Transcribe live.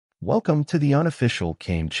Welcome to the Unofficial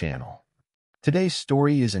Kame channel. Today's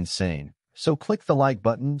story is insane, so click the like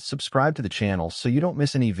button, subscribe to the channel so you don't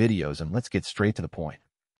miss any videos, and let's get straight to the point.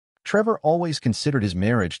 Trevor always considered his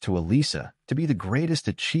marriage to Elisa to be the greatest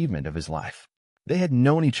achievement of his life. They had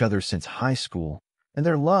known each other since high school, and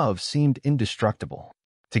their love seemed indestructible.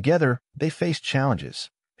 Together, they faced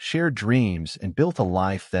challenges, shared dreams, and built a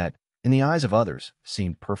life that, in the eyes of others,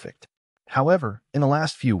 seemed perfect. However, in the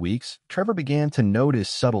last few weeks, Trevor began to notice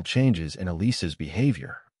subtle changes in Elisa's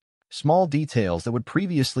behavior. Small details that would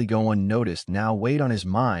previously go unnoticed now weighed on his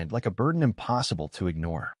mind like a burden impossible to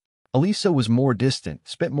ignore. Elisa was more distant,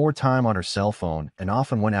 spent more time on her cell phone, and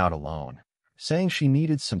often went out alone, saying she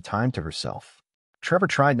needed some time to herself. Trevor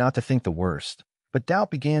tried not to think the worst, but doubt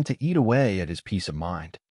began to eat away at his peace of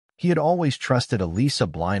mind. He had always trusted Elisa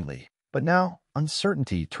blindly, but now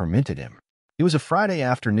uncertainty tormented him. It was a Friday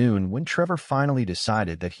afternoon when Trevor finally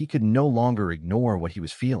decided that he could no longer ignore what he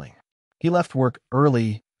was feeling. He left work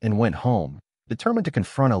early and went home, determined to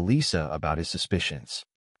confront Elisa about his suspicions.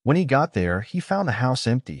 When he got there, he found the house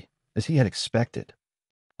empty, as he had expected.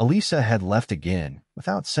 Elisa had left again,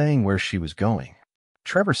 without saying where she was going.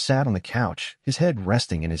 Trevor sat on the couch, his head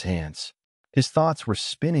resting in his hands. His thoughts were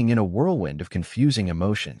spinning in a whirlwind of confusing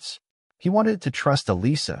emotions. He wanted to trust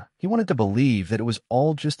Elisa. He wanted to believe that it was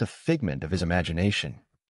all just a figment of his imagination.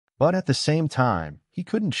 But at the same time, he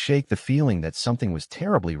couldn't shake the feeling that something was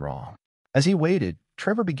terribly wrong. As he waited,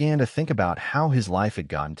 Trevor began to think about how his life had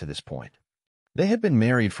gotten to this point. They had been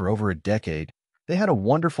married for over a decade. They had a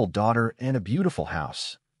wonderful daughter and a beautiful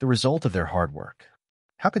house, the result of their hard work.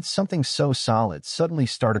 How could something so solid suddenly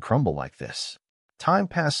start to crumble like this? Time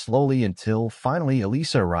passed slowly until, finally,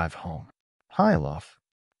 Elisa arrived home. "Hi, love.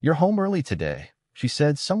 You're home early today," she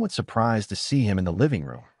said, somewhat surprised to see him in the living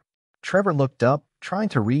room. Trevor looked up, trying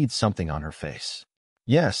to read something on her face.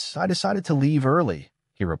 "Yes, I decided to leave early,"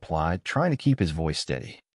 he replied, trying to keep his voice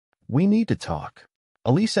steady. "We need to talk."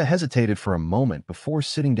 Elisa hesitated for a moment before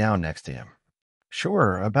sitting down next to him.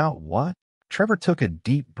 "Sure, about what?" Trevor took a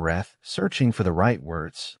deep breath, searching for the right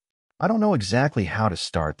words. "I don't know exactly how to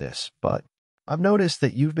start this, but I've noticed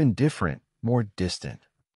that you've been different, more distant.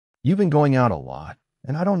 You've been going out a lot,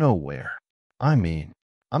 and I don't know where. I mean,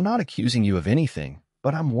 I'm not accusing you of anything,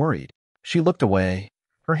 but I'm worried." She looked away,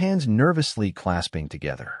 her hands nervously clasping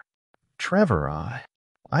together. "Trevor, I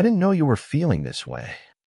didn't know you were feeling this way.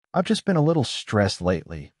 I've just been a little stressed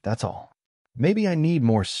lately, that's all. Maybe I need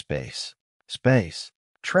more space." "Space,"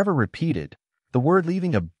 Trevor repeated, the word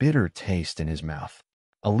leaving a bitter taste in his mouth.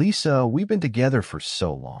 "Elisa, we've been together for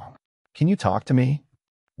so long. Can you talk to me?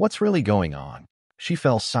 What's really going on?" She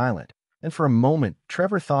fell silent, and for a moment,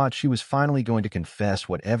 Trevor thought she was finally going to confess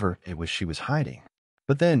whatever it was she was hiding.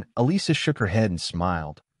 But then Elisa shook her head and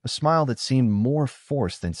smiled, a smile that seemed more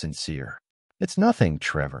forced than sincere. "It's nothing,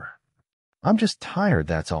 Trevor. I'm just tired,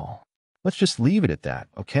 that's all. Let's just leave it at that,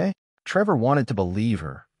 okay?" Trevor wanted to believe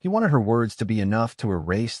her. He wanted her words to be enough to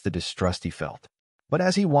erase the distrust he felt. But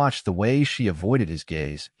as he watched the way she avoided his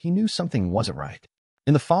gaze, he knew something wasn't right.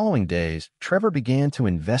 In the following days, Trevor began to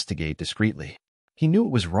investigate discreetly. He knew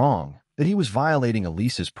it was wrong, that he was violating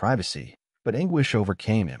Elisa's privacy, but anguish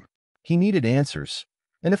overcame him. He needed answers,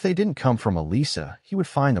 and if they didn't come from Elisa, he would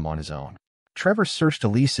find them on his own. Trevor searched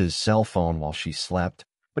Elisa's cell phone while she slept,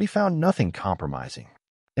 but he found nothing compromising.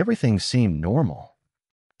 Everything seemed normal.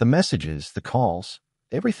 The messages, the calls,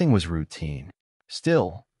 everything was routine.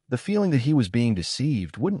 Still, the feeling that he was being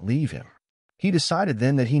deceived wouldn't leave him. He decided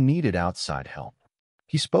then that he needed outside help.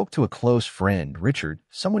 He spoke to a close friend, Richard,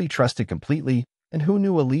 someone he trusted completely, and who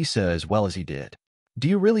knew Elisa as well as he did. "Do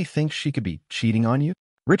you really think she could be cheating on you?"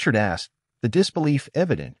 Richard asked, the disbelief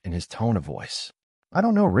evident in his tone of voice. "I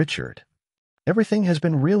don't know, Richard. Everything has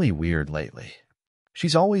been really weird lately.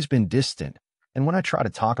 She's always been distant, and when I try to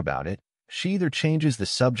talk about it, she either changes the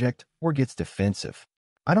subject or gets defensive.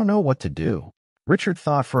 I don't know what to do." Richard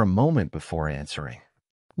thought for a moment before answering.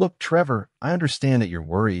 "Look, Trevor, I understand that you're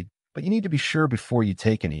worried, but you need to be sure before you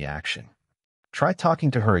take any action. Try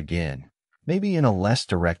talking to her again. Maybe in a less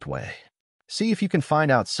direct way. See if you can find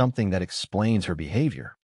out something that explains her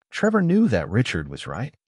behavior." Trevor knew that Richard was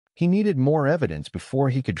right. He needed more evidence before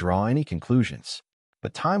he could draw any conclusions.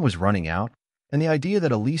 But time was running out, and the idea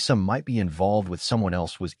that Elisa might be involved with someone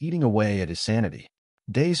else was eating away at his sanity.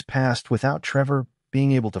 Days passed without Trevor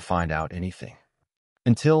being able to find out anything.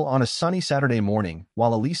 Until on a sunny Saturday morning,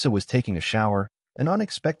 while Elisa was taking a shower, an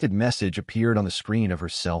unexpected message appeared on the screen of her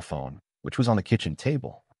cell phone, which was on the kitchen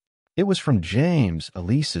table. It was from James,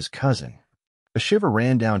 Elisa's cousin. A shiver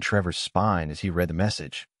ran down Trevor's spine as he read the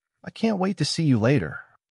message. "I can't wait to see you later.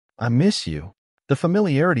 I miss you." The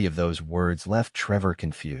familiarity of those words left Trevor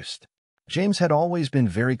confused. James had always been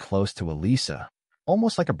very close to Elisa,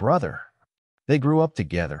 almost like a brother. They grew up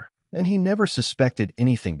together, and he never suspected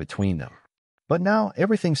anything between them. But now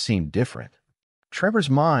everything seemed different. Trevor's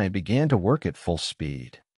mind began to work at full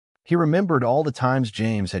speed. He remembered all the times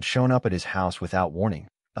James had shown up at his house without warning,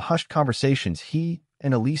 the hushed conversations he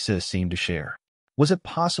and Elisa seemed to share. Was it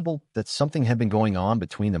possible that something had been going on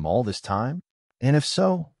between them all this time? And if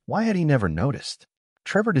so, why had he never noticed?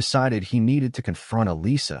 Trevor decided he needed to confront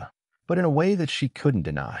Elisa, but in a way that she couldn't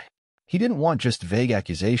deny. He didn't want just vague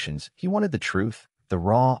accusations, he wanted the truth, the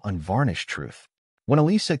raw, unvarnished truth. When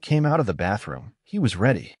Elisa came out of the bathroom, he was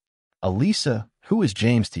ready. "Elisa, who is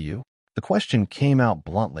James to you?" The question came out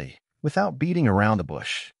bluntly, without beating around the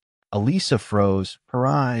bush. Elisa froze, her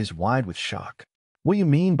eyes wide with shock. "What do you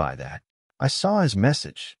mean by that? I saw his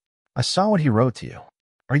message. I saw what he wrote to you.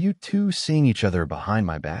 Are you two seeing each other behind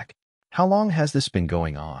my back? How long has this been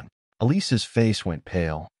going on?" Elisa's face went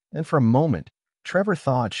pale, and for a moment, Trevor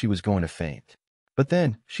thought she was going to faint. But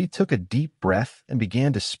then she took a deep breath and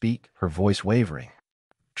began to speak, her voice wavering.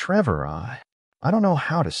 "Trevor, I don't know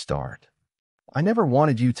how to start. I never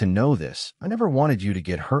wanted you to know this. I never wanted you to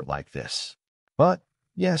get hurt like this. But,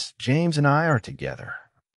 yes, James and I are together.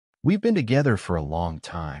 We've been together for a long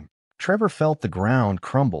time." Trevor felt the ground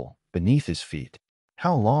crumble beneath his feet.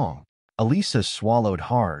 How long? Elisa swallowed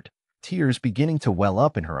hard, tears beginning to well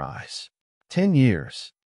up in her eyes. 10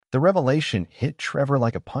 years. The revelation hit Trevor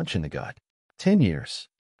like a punch in the gut. 10 years.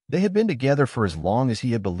 They had been together for as long as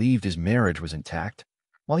he had believed his marriage was intact,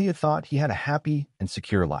 while he had thought he had a happy and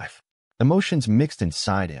secure life. Emotions mixed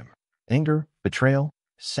inside him. Anger, betrayal,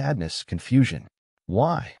 sadness, confusion.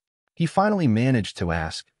 Why? He finally managed to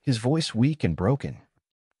ask, his voice weak and broken.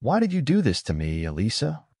 "Why did you do this to me,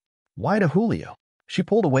 Elisa? Why to Julio?" She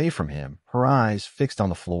pulled away from him, her eyes fixed on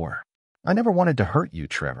the floor. "I never wanted to hurt you,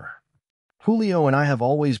 Trevor. Julio and I have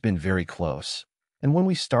always been very close, and when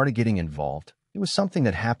we started getting involved, it was something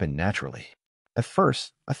that happened naturally. At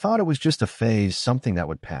first, I thought it was just a phase, something that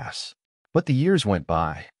would pass. But the years went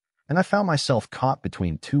by, and I found myself caught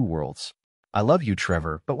between two worlds. I love you,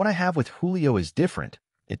 Trevor, but what I have with Julio is different.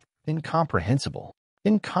 It's incomprehensible."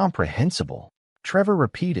 "Incomprehensible?" Trevor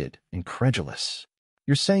repeated, incredulous.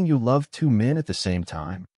 "You're saying you love two men at the same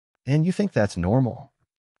time, and you think that's normal?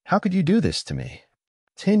 How could you do this to me?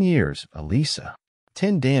 10 years, Elisa.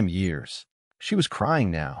 10 damn years." She was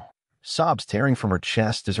crying now, sobs tearing from her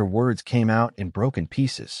chest as her words came out in broken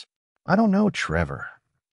pieces. "I don't know, Trevor.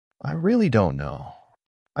 I really don't know.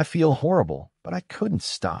 I feel horrible, but I couldn't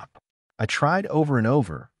stop. I tried over and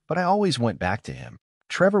over, but I always went back to him."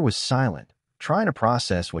 Trevor was silent, trying to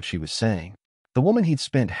process what she was saying. The woman he'd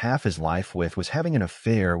spent half his life with was having an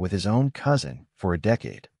affair with his own cousin for a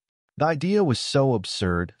decade. The idea was so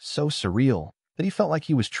absurd, so surreal, that he felt like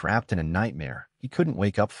he was trapped in a nightmare he couldn't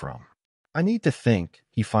wake up from. "I need to think,"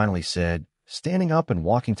 he finally said, standing up and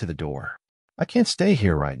walking to the door. "I can't stay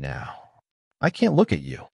here right now. I can't look at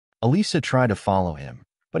you." Elisa tried to follow him,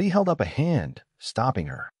 but he held up a hand, stopping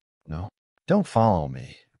her. "No, don't follow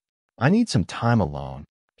me. I need some time alone."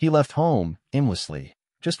 He left home, aimlessly,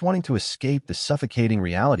 just wanting to escape the suffocating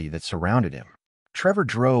reality that surrounded him. Trevor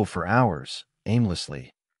drove for hours,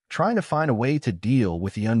 aimlessly, trying to find a way to deal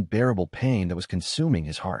with the unbearable pain that was consuming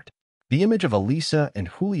his heart. The image of Elisa and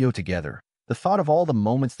Julio together, the thought of all the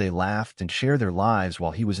moments they laughed and shared their lives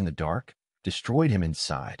while he was in the dark, destroyed him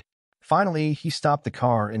inside. Finally, he stopped the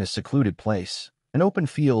car in a secluded place, an open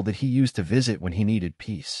field that he used to visit when he needed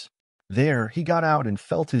peace. There, he got out and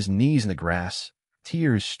felt his knees in the grass,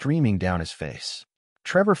 tears streaming down his face.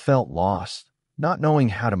 Trevor felt lost, not knowing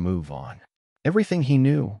how to move on. Everything he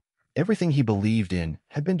knew, everything he believed in,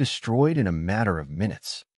 had been destroyed in a matter of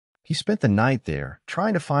minutes. He spent the night there,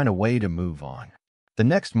 trying to find a way to move on. The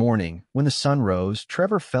next morning, when the sun rose,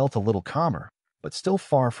 Trevor felt a little calmer, but still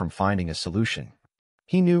far from finding a solution.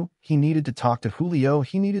 He knew he needed to talk to Julio.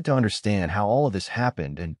 He needed to understand how all of this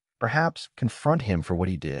happened and perhaps confront him for what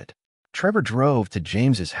he did. Trevor drove to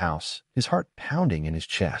James's house, his heart pounding in his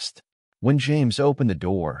chest. When James opened the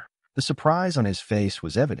door, the surprise on his face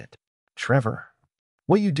was evident. "Trevor,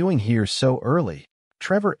 what are you doing here so early?"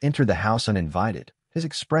 Trevor entered the house uninvited, his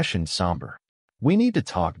expression somber. "We need to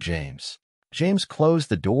talk, James." James closed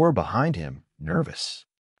the door behind him, nervous.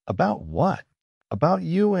 "About what?" "About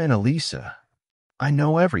you and Elisa. I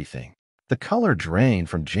know everything." The color drained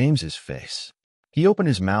from James's face. He opened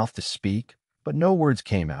his mouth to speak, but no words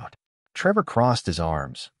came out. Trevor crossed his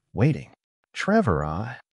arms, waiting. "Trevor,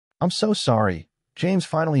 I'm so sorry," James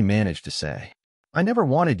finally managed to say. "I never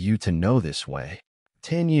wanted you to know this way."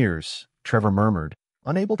 10 years, Trevor murmured,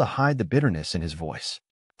 unable to hide the bitterness in his voice.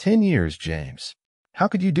 10 years, James. How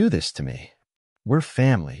could you do this to me? We're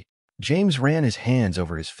family. James ran his hands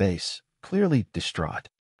over his face, clearly distraught.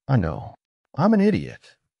 I know. I'm an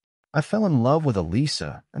idiot. I fell in love with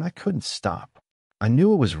Elisa, and I couldn't stop. I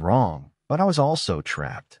knew it was wrong, but I was also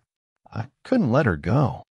trapped. I couldn't let her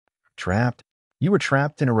go. Trapped? You were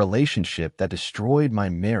trapped in a relationship that destroyed my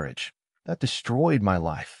marriage, that destroyed my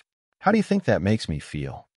life. How do you think that makes me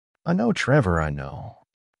feel? I know, Trevor, I know.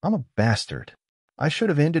 I'm a bastard. I should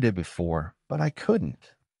have ended it before, but I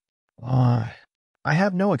couldn't. I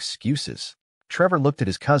have no excuses. Trevor looked at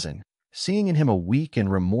his cousin, seeing in him a weak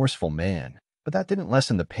and remorseful man, but that didn't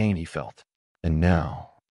lessen the pain he felt. And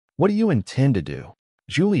now, what do you intend to do?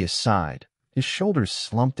 Julius sighed, his shoulders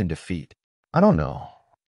slumped in defeat. I don't know.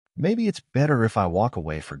 Maybe it's better if I walk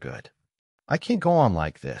away for good. I can't go on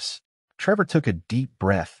like this. Trevor took a deep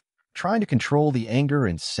breath, trying to control the anger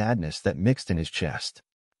and sadness that mixed in his chest.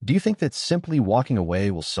 Do you think that simply walking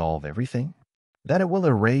away will solve everything? That it will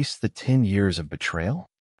erase the 10 years of betrayal?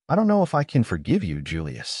 I don't know if I can forgive you,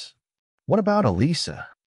 Julius. What about Elisa?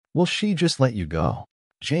 Will she just let you go?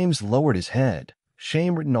 James lowered his head,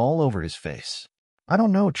 shame written all over his face. I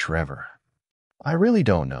don't know, Trevor. I really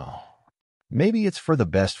don't know. Maybe it's for the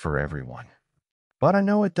best for everyone. But I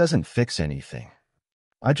know it doesn't fix anything.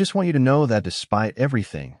 I just want you to know that despite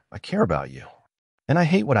everything, I care about you. And I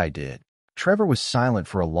hate what I did. Trevor was silent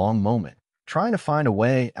for a long moment, trying to find a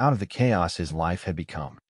way out of the chaos his life had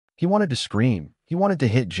become. He wanted to scream. He wanted to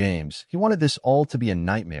hit James. He wanted this all to be a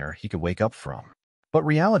nightmare he could wake up from. But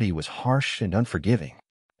reality was harsh and unforgiving.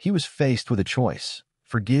 He was faced with a choice: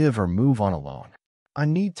 forgive or move on alone. I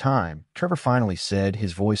need time, Trevor finally said,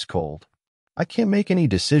 his voice cold. I can't make any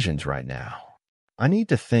decisions right now. I need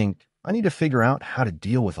to think. I need to figure out how to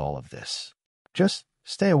deal with all of this. Just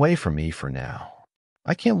stay away from me for now.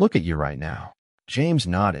 I can't look at you right now. James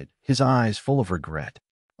nodded, his eyes full of regret.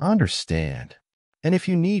 I understand. And if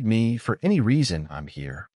you need me for any reason, I'm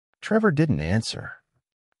here. Trevor didn't answer.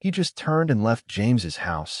 He just turned and left James's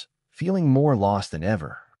house, feeling more lost than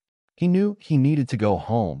ever. He knew he needed to go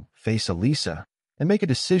home, face Elisa, and make a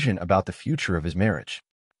decision about the future of his marriage.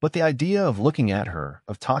 But the idea of looking at her,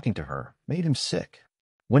 of talking to her, made him sick.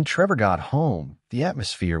 When Trevor got home, the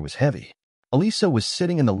atmosphere was heavy. Elisa was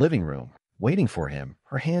sitting in the living room, waiting for him,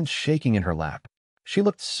 her hands shaking in her lap. She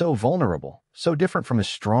looked so vulnerable, so different from the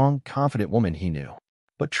strong, confident woman he knew.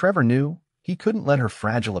 But Trevor knew he couldn't let her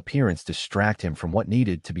fragile appearance distract him from what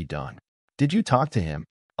needed to be done. Did you talk to him?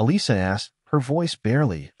 Elisa asked, her voice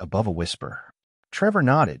barely above a whisper. Trevor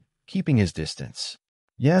nodded, keeping his distance.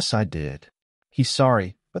 Yes, I did. He's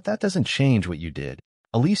sorry, but that doesn't change what you did.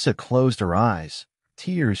 Elisa closed her eyes,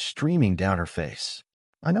 tears streaming down her face.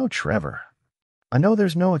 I know, Trevor. I know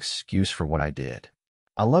there's no excuse for what I did.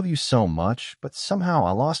 I love you so much, but somehow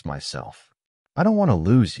I lost myself. I don't want to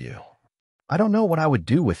lose you. I don't know what I would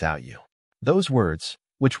do without you. Those words,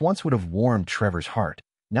 which once would have warmed Trevor's heart,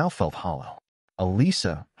 now felt hollow.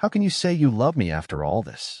 Elisa, how can you say you love me after all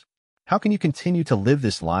this? How can you continue to live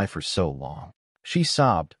this life for so long? She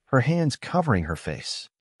sobbed, her hands covering her face.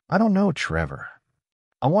 I don't know, Trevor.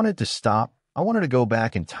 I wanted to stop. I wanted to go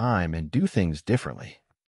back in time and do things differently.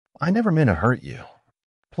 I never meant to hurt you.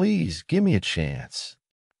 Please, give me a chance.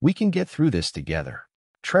 We can get through this together.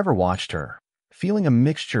 Trevor watched her, feeling a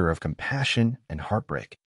mixture of compassion and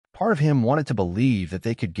heartbreak. Part of him wanted to believe that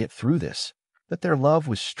they could get through this, that their love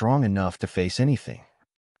was strong enough to face anything.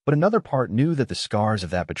 But another part knew that the scars of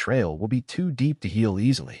that betrayal will be too deep to heal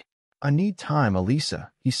easily. I need time,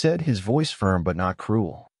 Elisa, he said, his voice firm but not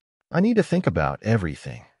cruel. I need to think about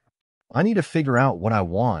everything. I need to figure out what I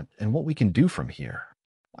want and what we can do from here.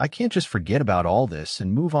 I can't just forget about all this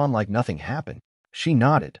and move on like nothing happened. She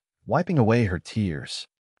nodded, wiping away her tears.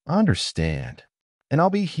 I understand. And I'll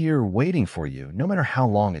be here waiting for you no matter how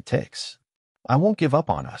long it takes. I won't give up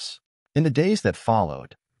on us. In the days that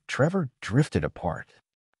followed, Trevor drifted apart.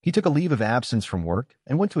 He took a leave of absence from work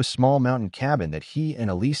and went to a small mountain cabin that he and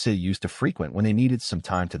Elisa used to frequent when they needed some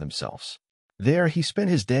time to themselves. There, he spent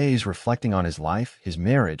his days reflecting on his life, his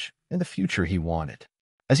marriage, and the future he wanted.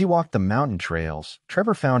 As he walked the mountain trails,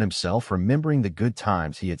 Trevor found himself remembering the good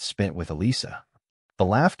times he had spent with Elisa. The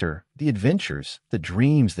laughter, the adventures, the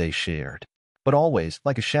dreams they shared. But always,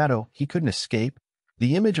 like a shadow he couldn't escape,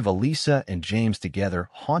 the image of Elisa and James together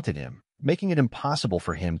haunted him, making it impossible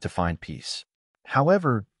for him to find peace.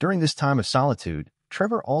 However, during this time of solitude,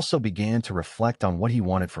 Trevor also began to reflect on what he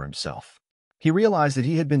wanted for himself. He realized that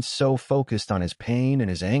he had been so focused on his pain and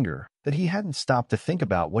his anger that he hadn't stopped to think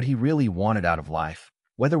about what he really wanted out of life,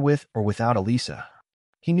 whether with or without Elisa.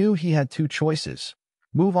 He knew he had two choices: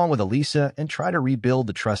 move on with Elisa and try to rebuild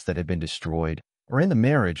the trust that had been destroyed, or end the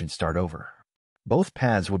marriage and start over. Both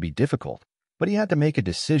paths would be difficult, but he had to make a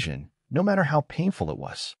decision, no matter how painful it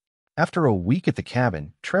was. After a week at the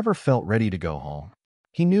cabin, Trevor felt ready to go home.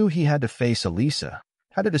 He knew he had to face Elisa,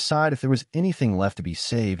 had to decide if there was anything left to be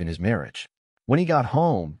saved in his marriage. When he got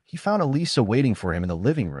home, he found Elisa waiting for him in the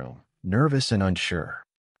living room, nervous and unsure.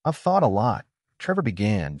 "I've thought a lot," Trevor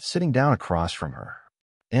began, sitting down across from her.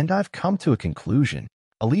 "And I've come to a conclusion."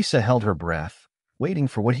 Elisa held her breath, waiting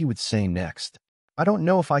for what he would say next. "I don't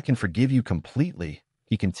know if I can forgive you completely,"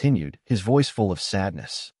 he continued, his voice full of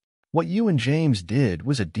sadness. "What you and James did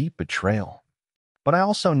was a deep betrayal. But I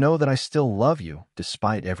also know that I still love you,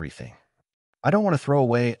 despite everything. I don't want to throw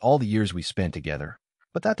away all the years we spent together,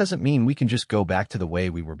 but that doesn't mean we can just go back to the way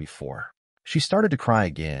we were before." She started to cry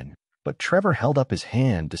again, but Trevor held up his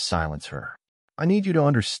hand to silence her. "I need you to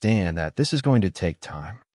understand that this is going to take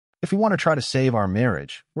time. If we want to try to save our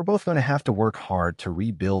marriage, we're both going to have to work hard to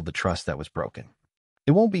rebuild the trust that was broken.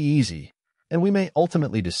 It won't be easy, and we may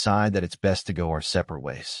ultimately decide that it's best to go our separate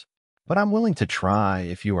ways. But I'm willing to try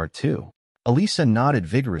if you are too." Elisa nodded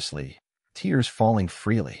vigorously, tears falling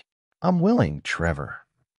freely. "I'm willing, Trevor.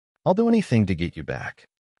 I'll do anything to get you back.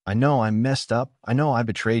 I know I messed up, I know I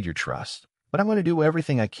betrayed your trust, but I'm going to do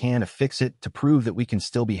everything I can to fix it, to prove that we can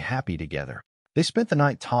still be happy together." They spent the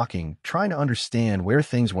night talking, trying to understand where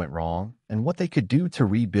things went wrong and what they could do to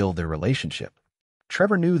rebuild their relationship.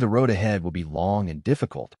 Trevor knew the road ahead would be long and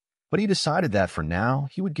difficult, but he decided that for now,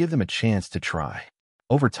 he would give them a chance to try.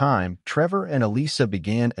 Over time, Trevor and Elisa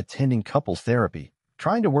began attending couples therapy,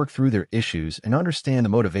 trying to work through their issues and understand the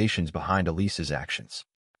motivations behind Elisa's actions.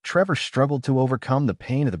 Trevor struggled to overcome the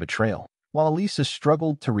pain of the betrayal, while Elisa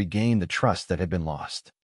struggled to regain the trust that had been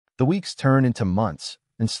lost. The weeks turned into months,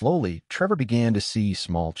 and slowly, Trevor began to see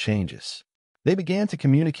small changes. They began to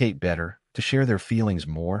communicate better, to share their feelings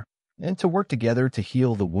more, and to work together to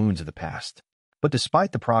heal the wounds of the past. But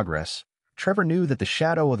despite the progress, Trevor knew that the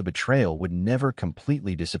shadow of the betrayal would never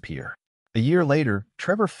completely disappear. A year later,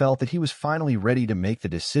 Trevor felt that he was finally ready to make the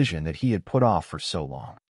decision that he had put off for so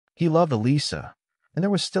long. He loved Elisa, and there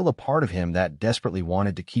was still a part of him that desperately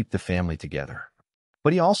wanted to keep the family together.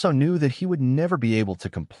 But he also knew that he would never be able to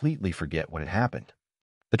completely forget what had happened.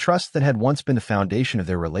 The trust that had once been the foundation of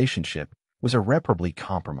their relationship was irreparably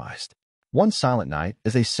compromised. One silent night,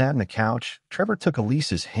 as they sat on the couch, Trevor took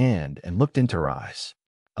Elisa's hand and looked into her eyes.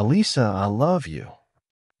 "Elisa, I love you.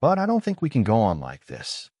 But I don't think we can go on like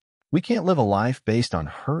this. We can't live a life based on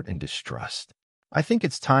hurt and distrust. I think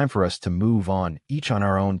it's time for us to move on, each on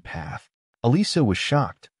our own path." Elisa was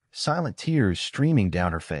shocked, silent tears streaming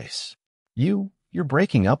down her face. You're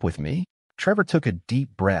breaking up with me?" Trevor took a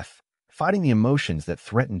deep breath, fighting the emotions that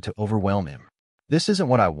threatened to overwhelm him. "This isn't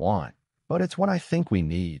what I want, but it's what I think we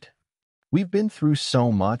need. We've been through so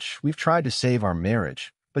much, we've tried to save our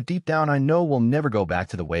marriage, but deep down I know we'll never go back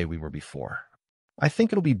to the way we were before. I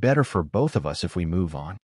think it'll be better for both of us if we move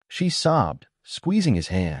on." She sobbed, squeezing his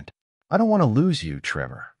hand. "I don't want to lose you,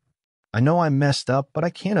 Trevor. I know I messed up, but I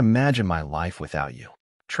can't imagine my life without you."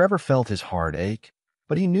 Trevor felt his heart ache,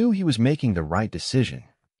 but he knew he was making the right decision.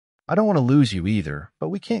 "I don't want to lose you either, but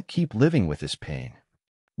we can't keep living with this pain.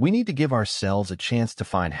 We need to give ourselves a chance to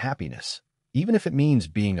find happiness, even if it means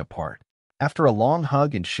being apart." After a long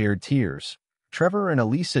hug and shared tears, Trevor and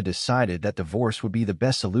Elisa decided that divorce would be the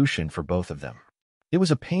best solution for both of them. It was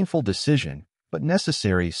a painful decision, but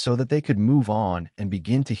necessary so that they could move on and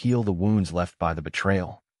begin to heal the wounds left by the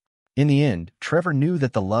betrayal. In the end, Trevor knew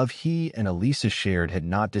that the love he and Elisa shared had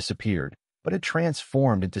not disappeared, but had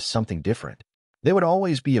transformed into something different. They would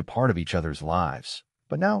always be a part of each other's lives,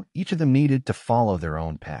 but now each of them needed to follow their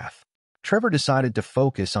own path. Trevor decided to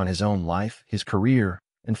focus on his own life, his career,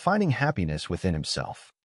 and finding happiness within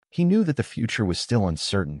himself. He knew that the future was still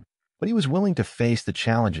uncertain, but he was willing to face the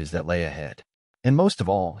challenges that lay ahead. And most of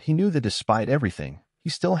all, he knew that despite everything, he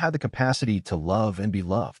still had the capacity to love and be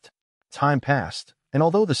loved. Time passed, and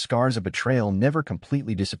although the scars of betrayal never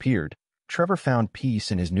completely disappeared, Trevor found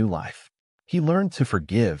peace in his new life. He learned to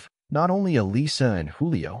forgive not only Elisa and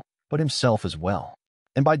Julio, but himself as well.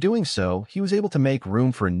 And by doing so, he was able to make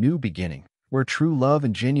room for a new beginning, where true love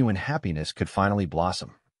and genuine happiness could finally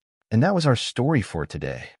blossom. And that was our story for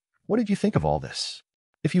today. What did you think of all this?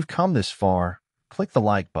 If you've come this far, click the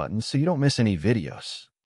like button so you don't miss any videos.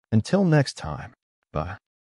 Until next time, bye.